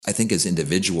I think as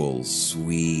individuals,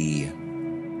 we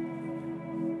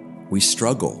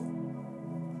struggle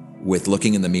with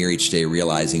looking in the mirror each day,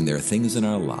 realizing there are things in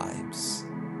our lives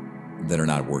that are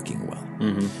not working well,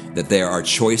 that there are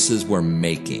choices we're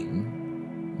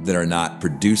making that are not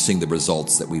producing the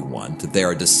results that we want, that there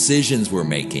are decisions we're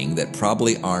making that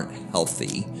probably aren't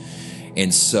healthy.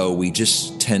 And so we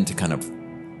just tend to kind of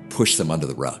push them under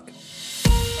the rug.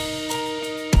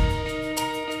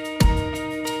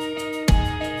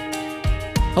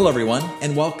 Hello, everyone,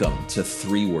 and welcome to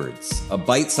 3 Words, a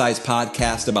bite-sized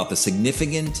podcast about the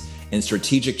significant and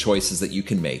strategic choices that you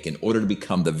can make in order to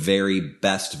become the very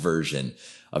best version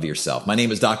of yourself. My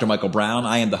name is Dr. Michael Brown.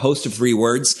 I am the host of 3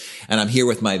 Words, and I'm here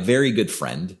with my very good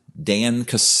friend, Dan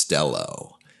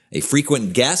Costello, a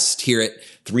frequent guest here at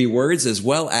 3 Words, as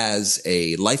well as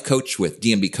a life coach with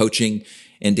DMB Coaching.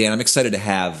 And Dan, I'm excited to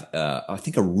have, I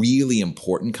think, a really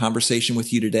important conversation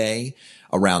with you today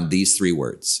around these 3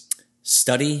 words.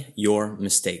 Study your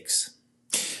mistakes.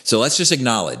 So let's just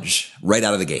acknowledge right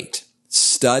out of the gate,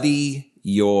 study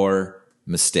your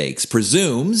mistakes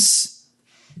presumes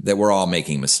that we're all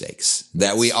making mistakes,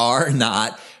 that we are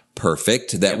not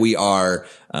perfect, that we are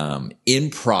in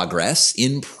progress,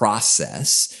 in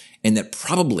process, and that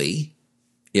probably,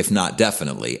 if not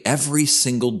definitely, every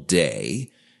single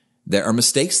day there are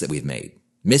mistakes that we've made,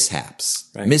 mishaps,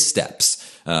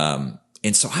 missteps.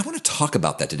 And so I want to talk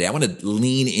about that today. I want to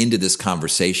lean into this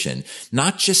conversation,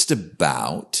 not just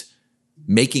about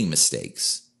making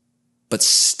mistakes, but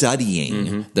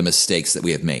studying the mistakes that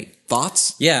we have made.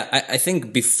 Thoughts? Yeah, I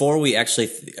think before we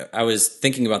actually, I was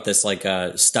thinking about this, like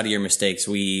study your mistakes.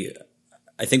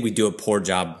 I think we do a poor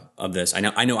job of this. I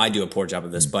know I do a poor job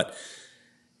of this, but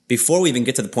before we even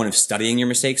get to the point of studying your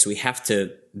mistakes, we have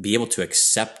to be able to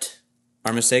accept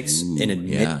our mistakes and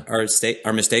admit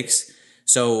our mistakes.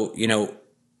 So,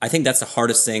 I think that's the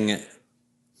hardest thing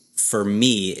for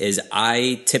me is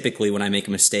I typically, when I make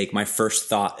a mistake, my first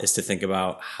thought is to think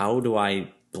about how do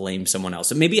I blame someone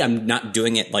else? And maybe I'm not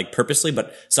doing it like purposely,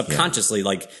 but subconsciously,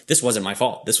 like this wasn't my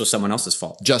fault. This was someone else's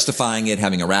fault. Justifying it,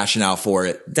 having a rationale for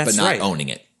it, but not owning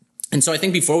it. And so I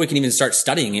think before we can even start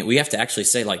studying it, we have to actually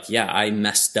say like, yeah, I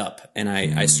messed up and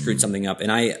I screwed something up.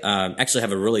 And I actually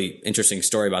have a really interesting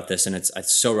story about this. And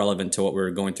it's so relevant to what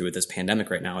we're going through with this pandemic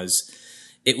right now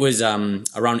it was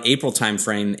around April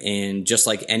timeframe, and just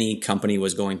like any company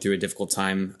was going through a difficult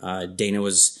time, Dana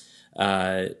was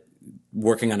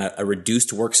working on a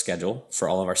reduced work schedule for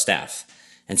all of our staff.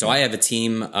 And so I have a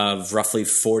team of roughly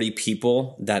 40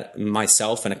 people that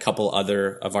myself and a couple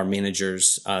other of our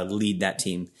managers lead that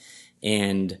team.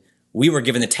 And we were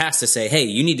given the task to say, hey,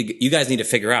 you guys need to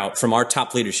figure out, from our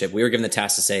top leadership, we were given the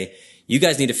task to say, you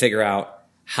guys need to figure out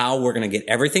how we're going to get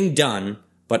everything done,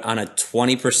 but on a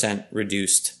 20%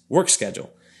 reduced work schedule.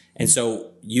 And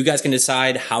so you guys can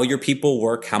decide how your people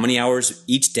work, how many hours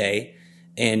each day,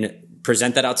 and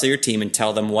present that out to your team and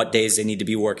tell them what days they need to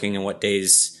be working and what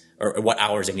days or what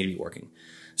hours they need to be working.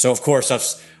 So of course,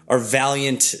 our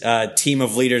valiant team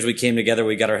of leaders, we came together,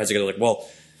 we got our heads together like, well,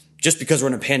 just because we're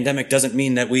in a pandemic doesn't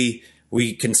mean that we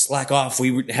can slack off.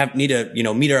 We need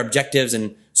to, meet our objectives.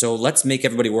 And so let's make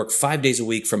everybody work 5 days a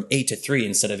week from 8 to 3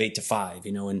 instead of 8 to 5,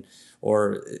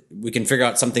 or we can figure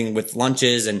out something with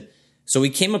lunches. And so we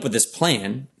came up with this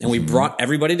plan and we brought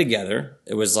everybody together.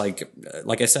 It was like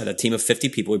I said, a team of 50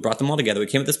 people. We brought them all together. We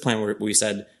came up with this plan where we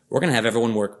said, we're going to have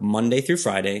everyone work Monday through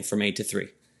Friday from 8 to 3.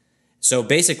 So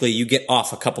basically you get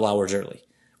off a couple hours early,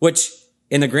 which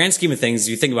in the grand scheme of things,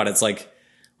 you think about it, it's like,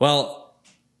 well,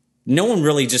 no one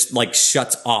really just like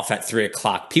shuts off at 3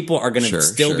 o'clock. People are going to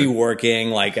still be working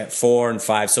like at 4 and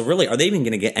 5. So really, are they even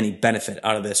going to get any benefit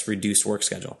out of this reduced work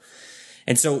schedule?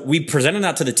 And so we presented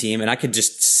that to the team, and I could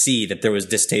just see that there was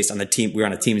distaste on the team. We were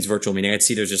on a Teams virtual meeting. I'd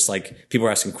see there's just like people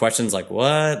were asking questions like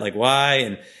what, like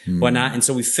why, and whatnot. And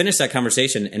so we finished that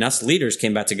conversation, and us leaders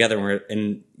came back together,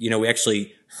 and we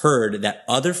actually heard that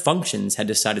other functions had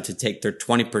decided to take their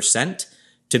 20%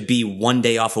 to be 1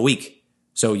 day off a week.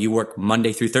 So you work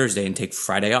Monday through Thursday and take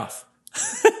Friday off.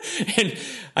 And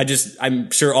I'm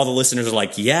sure all the listeners are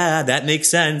like, yeah, that makes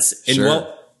sense. And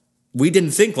well, we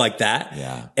didn't think like that.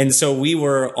 Yeah. And so we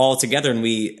were all together, and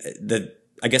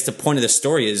I guess the point of this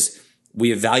story is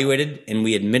we evaluated and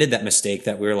we admitted that mistake,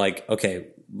 that we were like, okay,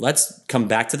 let's come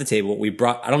back to the table.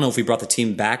 I don't know if we brought the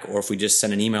team back or if we just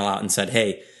sent an email out and said,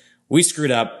 hey, we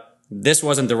screwed up. This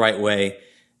wasn't the right way.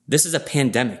 This is a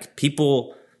pandemic.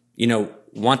 People,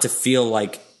 want to feel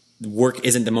like work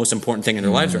isn't the most important thing in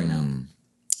their lives right now.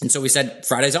 And so we said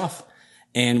Friday's off,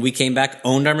 and we came back,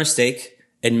 owned our mistake,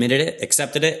 admitted it,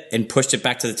 accepted it, and pushed it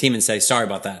back to the team and said, sorry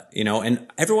about that, and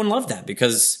everyone loved that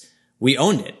because we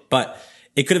owned it. But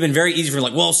it could have been very easy for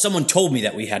like, well, someone told me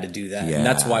that we had to do that. Yeah. And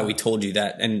that's why we told you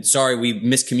that. And sorry, we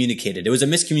miscommunicated. It was a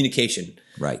miscommunication.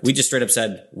 Right. We just straight up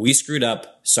said, we screwed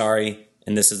up. Sorry.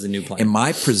 And this is the new plan. And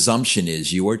my presumption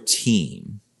is your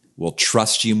team will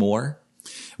trust you more,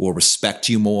 will respect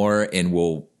you more, and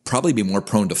will probably be more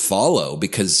prone to follow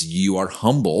because you are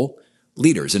humble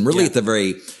leaders. And really at the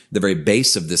very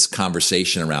base of this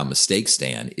conversation around mistakes,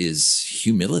 Dan, is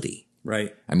humility.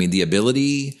 Right. I mean, the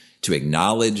ability to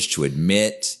acknowledge, to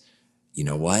admit, you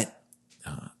know what?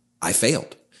 I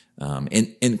failed.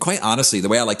 And quite honestly, the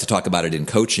way I like to talk about it in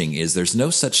coaching is there's no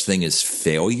such thing as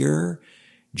failure,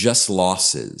 just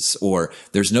losses, or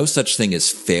there's no such thing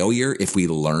as failure if we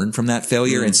learn from that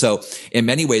failure. And so in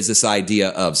many ways, this idea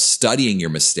of studying your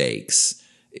mistakes,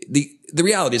 the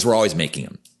reality is we're always making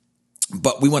them,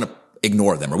 but we want to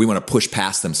ignore them or we want to push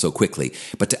past them so quickly.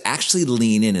 But to actually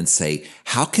lean in and say,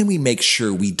 how can we make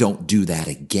sure we don't do that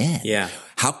again? Yeah.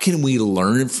 How can we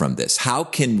learn from this? How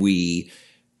can we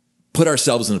put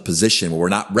ourselves in a position where we're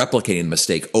not replicating the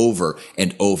mistake over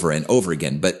and over and over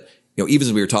again? But you know, even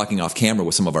as we were talking off camera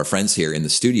with some of our friends here in the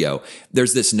studio,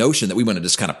 there's this notion that we want to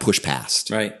just kind of push past,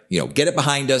 right? You know, get it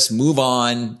behind us, move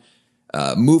on,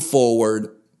 move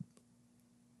forward.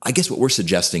 I guess what we're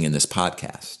suggesting in this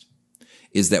podcast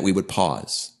is that we would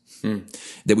pause,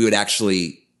 that we would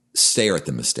actually stare at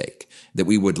the mistake, that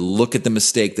we would look at the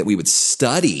mistake, that we would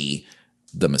study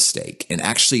the mistake and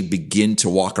actually begin to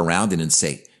walk around it and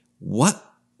say, why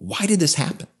did this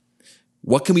happen?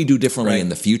 What can we do differently in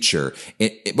the future?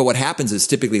 But what happens is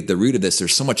typically at the root of this,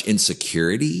 there's so much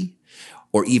insecurity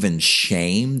or even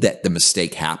shame that the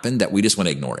mistake happened that we just want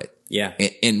to ignore it. Yeah.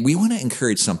 And we want to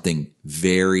encourage something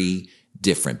very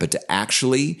different, but to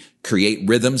actually create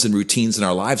rhythms and routines in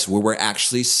our lives where we're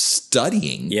actually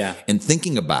studying and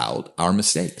thinking about our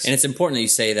mistakes. And it's important that you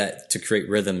say that, to create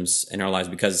rhythms in our lives,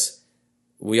 because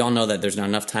we all know that there's not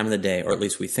enough time in the day, or at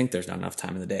least we think there's not enough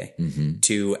time in the day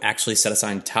to actually set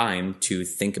aside time to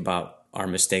think about our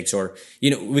mistakes, or,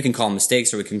 you know, we can call them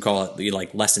mistakes or we can call it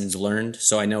like lessons learned.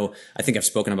 So I think I've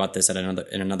spoken about this in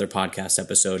another podcast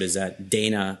episode, is that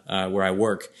Dana, where I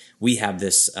work, we have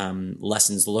this,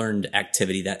 lessons learned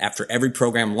activity that after every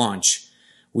program launch,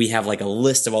 we have like a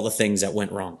list of all the things that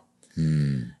went wrong.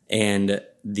 And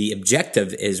the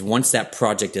objective is once that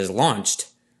project is launched,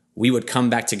 we would come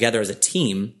back together as a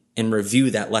team and review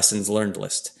that lessons learned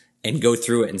list and go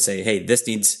through it and say, hey,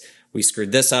 we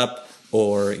screwed this up,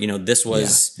 or, you know, this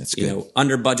was, you know,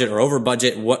 under budget or over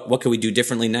budget. What can we do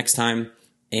differently next time?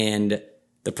 And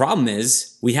the problem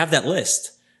is we have that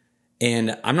list,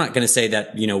 and I'm not going to say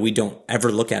that, you know, we don't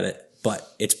ever look at it, but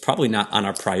it's probably not on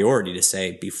our priority to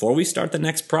say, before we start the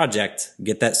next project,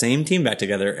 get that same team back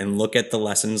together and look at the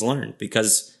lessons learned,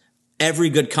 because every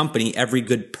good company, every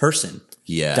good person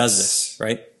does this,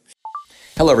 right?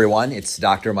 Hello, everyone. It's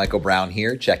Dr. Michael Brown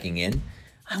here checking in.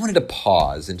 I wanted to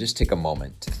pause and just take a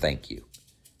moment to thank you.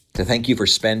 To thank you for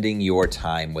spending your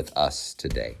time with us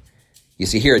today. You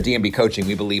see, here at D&B Coaching,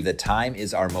 we believe that time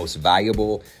is our most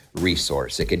valuable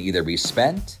resource. It can either be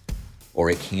spent or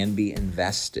it can be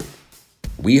invested.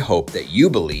 We hope that you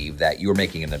believe that you're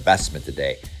making an investment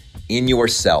today in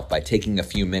yourself by taking a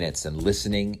few minutes and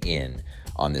listening in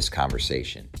on this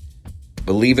conversation.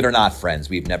 Believe it or not, friends,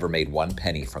 we've never made one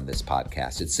penny from this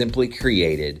podcast. It's simply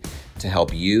created to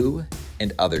help you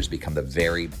and others become the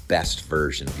very best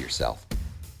version of yourself.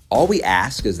 All we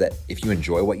ask is that if you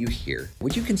enjoy what you hear,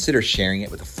 would you consider sharing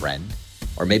it with a friend,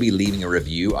 or maybe leaving a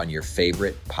review on your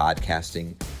favorite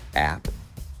podcasting app?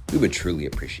 We would truly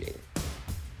appreciate it.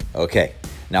 Okay,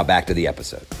 now back to the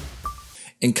episode.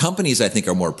 And companies, I think,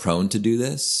 are more prone to do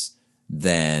this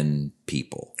than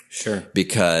people. Sure.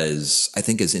 Because I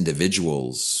think as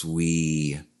individuals,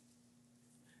 we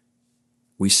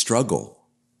struggle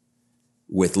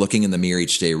with looking in the mirror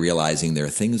each day, realizing there are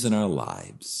things in our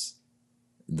lives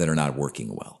that are not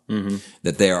working well,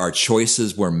 that there are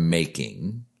choices we're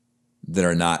making that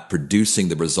are not producing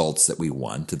the results that we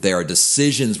want, that there are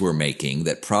decisions we're making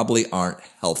that probably aren't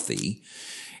healthy.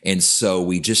 And so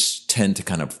we just tend to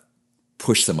kind of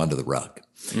push them under the rug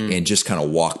and just kind of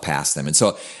walk past them. And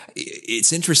so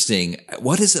it's interesting.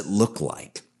 What does it look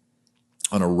like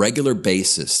on a regular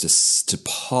basis to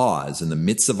pause in the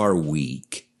midst of our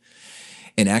week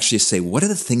and actually say, what are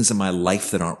the things in my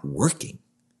life that aren't working?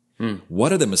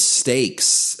 What are the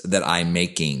mistakes that I'm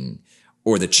making,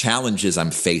 or the challenges I'm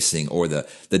facing, or the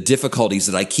difficulties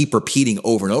that I keep repeating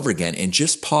over and over again, and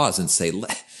just pause and say,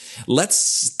 let's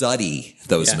study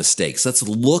those mistakes. Let's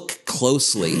look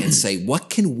closely and say, what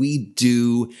can we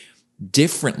do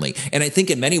differently? And I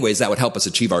think in many ways that would help us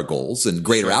achieve our goals and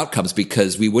greater outcomes,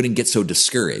 because we wouldn't get so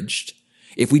discouraged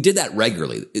If we did that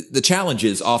regularly, the challenge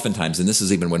is oftentimes, and this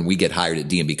is even when we get hired at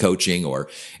D&B Coaching or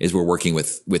as we're working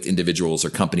with individuals or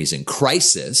companies in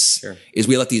crisis, Sure. is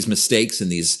we let these mistakes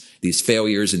and these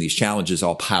failures and these challenges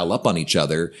all pile up on each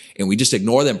other, and we just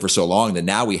ignore them for so long that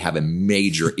now we have a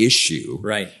major issue.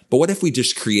 Right. But what if we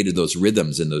just created those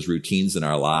rhythms and those routines in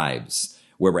our lives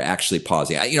where we're actually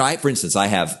pausing? For instance, I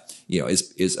have,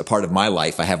 is a part of my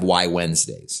life, I have Why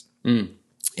Wednesdays.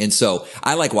 And so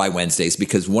I like Why Wednesdays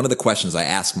because one of the questions I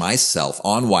ask myself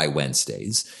on Why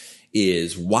Wednesdays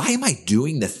is, why am I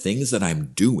doing the things that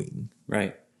I'm doing?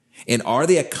 Right. And are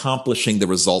they accomplishing the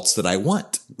results that I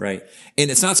want? Right.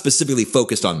 And it's not specifically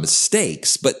focused on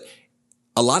mistakes, but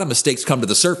a lot of mistakes come to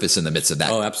the surface in the midst of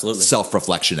that absolutely.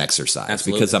 self-reflection exercise.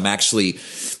 Absolutely. Because I'm actually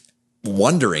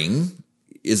wondering,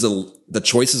 is the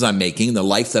choices I'm making, the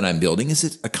life that I'm building, is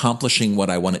it accomplishing what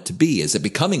I want it to be? Is it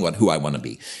becoming who I want to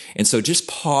be? And so just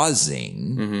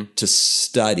pausing to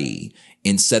study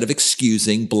instead of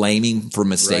excusing, blaming for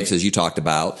mistakes, Right. as you talked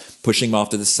about, pushing them off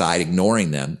to the side,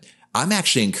 ignoring them. I'm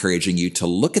actually encouraging you to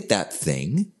look at that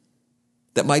thing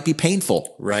that might be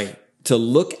painful. Right. To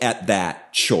look at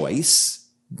that choice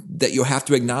that you'll have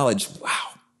to acknowledge,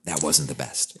 wow, that wasn't the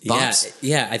best. Thoughts?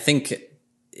 Yeah. I think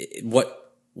what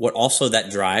also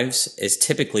that drives is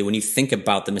typically when you think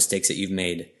about the mistakes that you've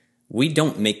made, we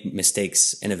don't make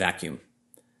mistakes in a vacuum.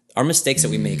 Our mistakes that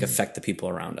we make affect the people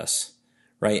around us.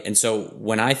 Right. And so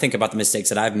when I think about the mistakes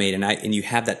that I've made and you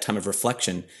have that time of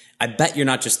reflection, I bet you're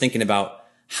not just thinking about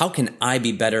how can I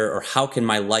be better or how can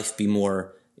my life be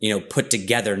more, put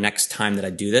together next time that I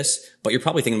do this, but you're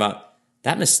probably thinking about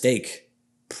that mistake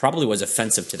probably was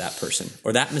offensive to that person,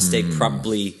 or that mistake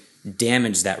probably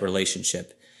damaged that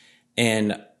relationship.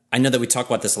 And I know that we talk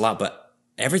about this a lot, but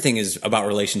everything is about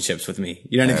relationships with me.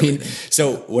 You know what I mean?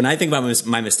 So when I think about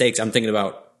my mistakes, I'm thinking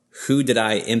about who did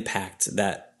I impact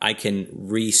that I can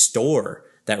restore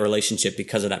that relationship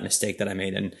because of that mistake that I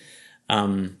made.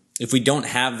 And if we don't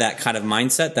have that kind of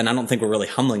mindset, then I don't think we're really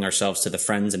humbling ourselves to the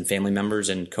friends and family members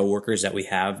and coworkers that we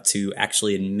have to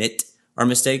actually admit our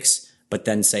mistakes, but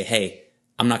then say, hey,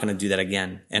 I'm not going to do that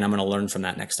again, and I'm going to learn from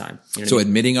that next time. You know So what I mean?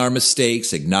 admitting our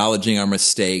mistakes, acknowledging our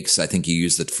mistakes. I think you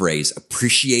used the phrase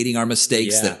appreciating our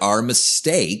mistakes, Yeah. that our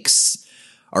mistakes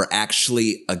are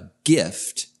actually a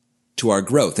gift to our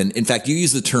growth. And in fact, you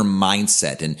use the term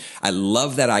mindset. And I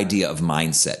love that idea of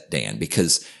mindset, Dan,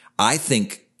 because I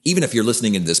think even if you're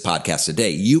listening into this podcast today,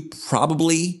 you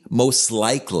probably most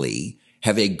likely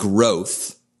have a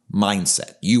growth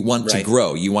mindset. You want to Right.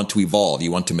 grow. You want to evolve. You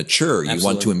want to mature. You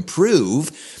want to Absolutely.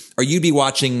 improve. Or you'd be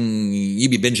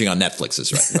binging on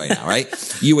Netflix's right now, right?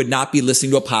 You would not be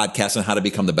listening to a podcast on how to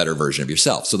become the better version of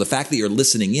yourself. So the fact that you're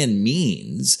listening in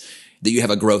means that you have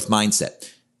a growth mindset.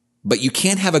 But you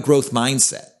can't have a growth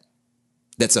mindset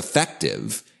that's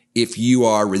effective if you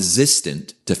are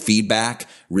resistant to feedback,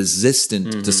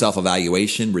 resistant to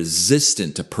self-evaluation,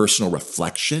 resistant to personal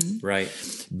reflection, Right.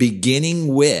 beginning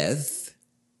with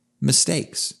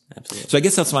mistakes. Absolutely. So I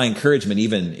guess that's my encouragement,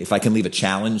 even if I can leave a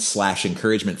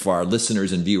challenge/encouragement for our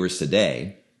listeners and viewers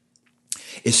today.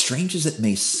 As strange as it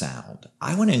may sound,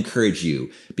 I want to encourage you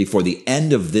before the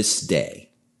end of this day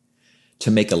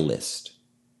to make a list.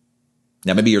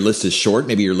 Now, maybe your list is short.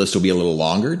 Maybe your list will be a little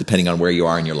longer, depending on where you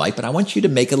are in your life. But I want you to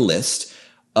make a list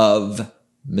of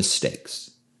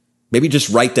mistakes. Maybe just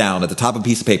write down at the top of a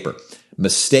piece of paper,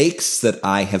 mistakes that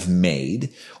I have made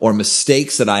or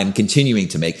mistakes that I'm continuing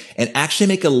to make, and actually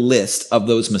make a list of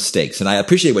those mistakes. And I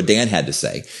appreciate what Dan had to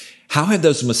say. How have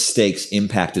those mistakes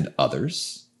impacted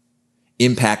others,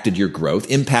 impacted your growth,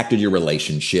 impacted your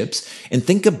relationships? And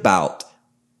think about,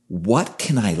 what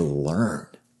can I learn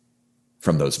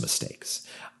from those mistakes?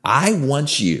 I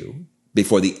want you,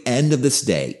 before the end of this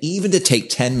day, even to take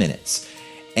 10 minutes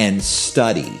and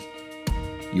study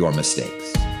your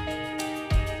mistakes.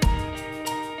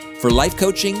 For life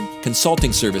coaching,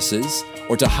 consulting services,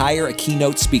 or to hire a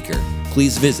keynote speaker,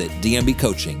 please visit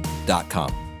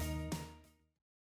dmbcoaching.com.